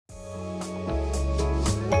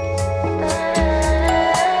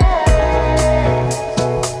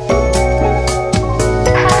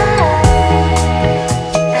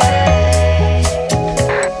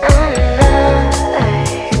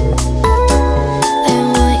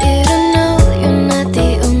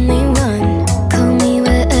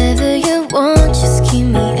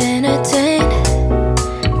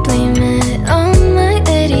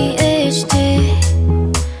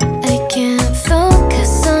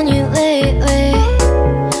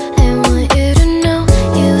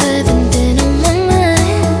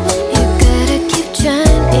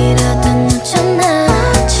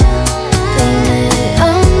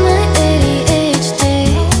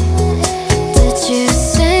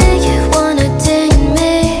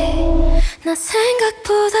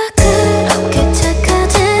생각보다 그렇게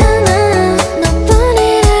착하지 않아.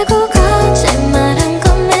 너뿐이라고 거짓말한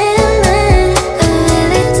건 미안해. I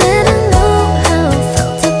really didn't know how I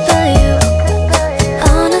felt about you.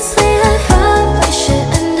 Honestly I wish it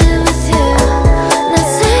ended with you. 난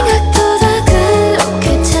생각보다 그렇게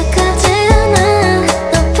착하지 않아.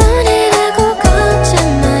 너뿐이라고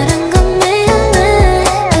거짓말한 건 미안해.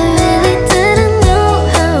 I really didn't know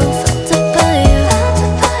how I felt about you.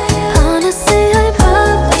 Honestly I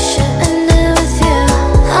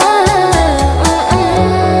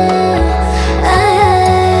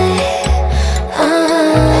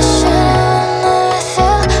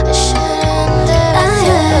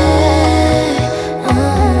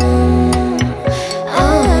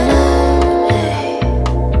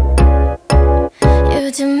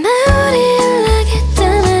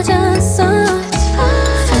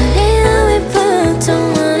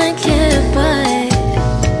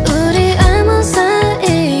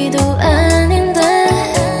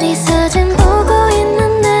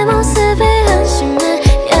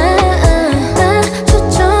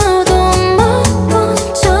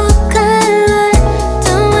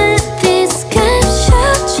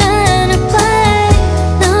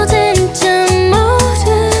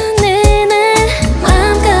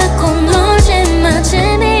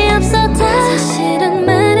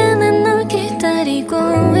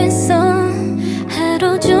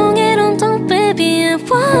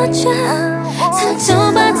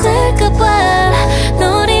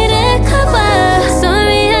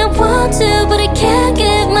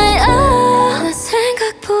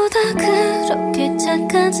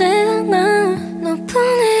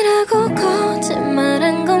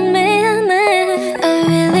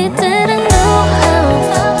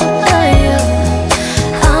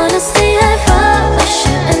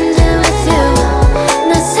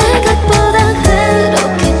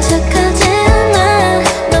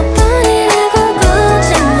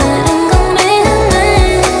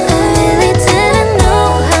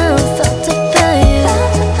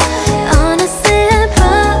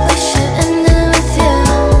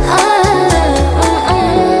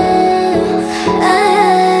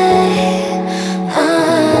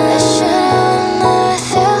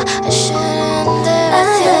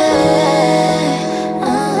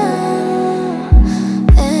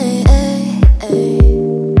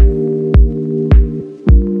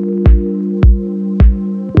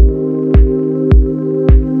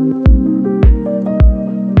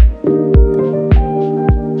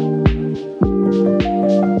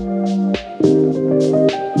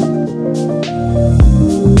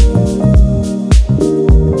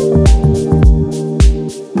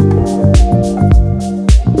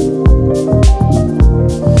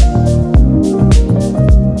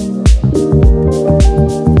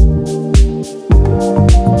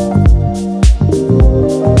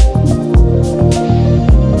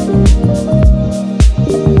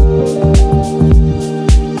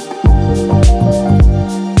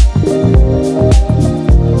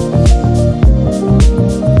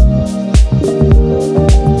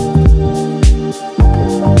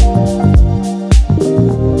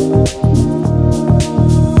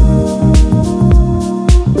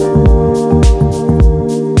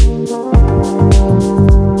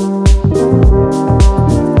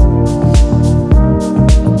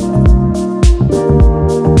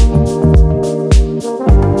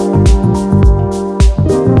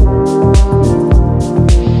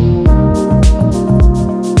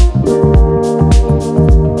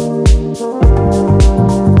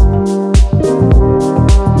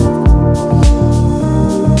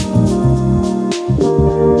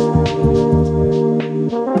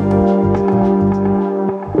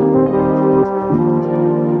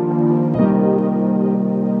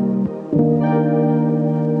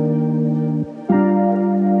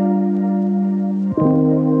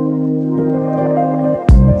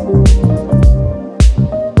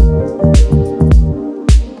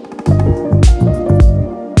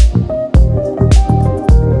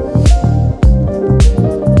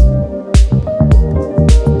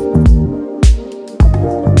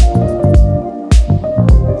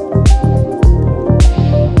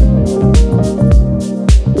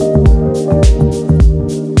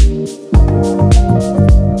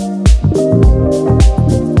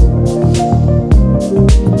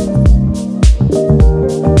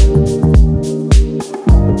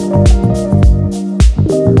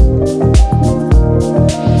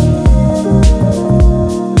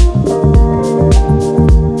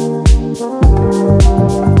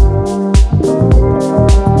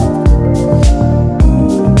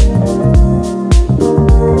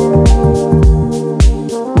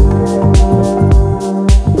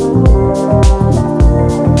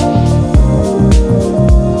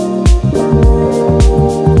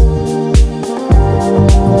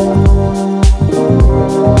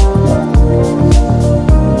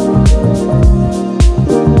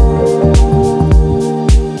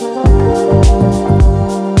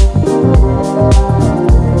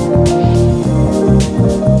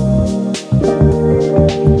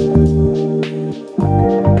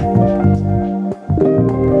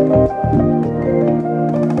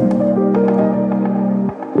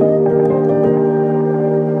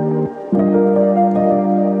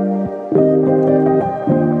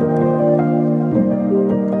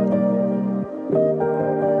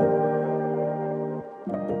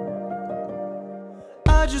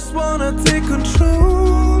just wanna take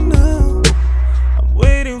control now. I'm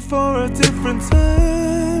waiting for a different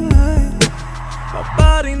timeline. My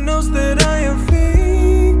body knows that I am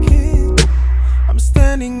faking. I'm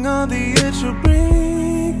standing on the edge of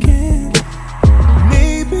breaking.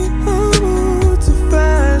 Maybe I move too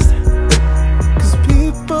fast, 'cause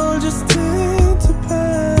people just tend to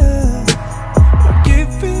pass. I'm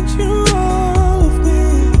giving you all of me.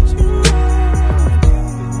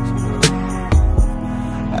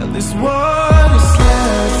 At least what is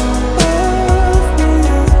left of me,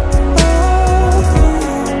 of me.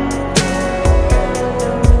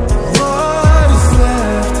 What is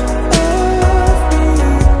left of me,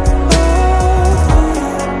 of me.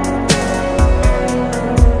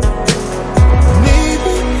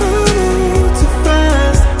 Maybe I move too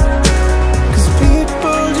fast, 'cause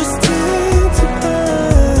people just tend to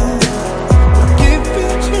pass. I'm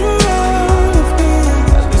giving you all of me.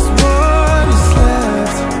 At least what is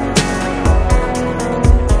left.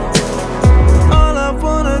 All I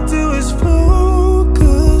wanna do is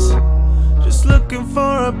focus, just looking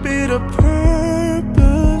for a bit of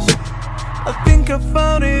purpose. I think I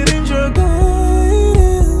found it in your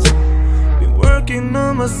guidance. Been working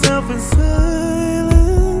on myself in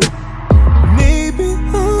silence. Maybe I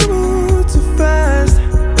move too fast,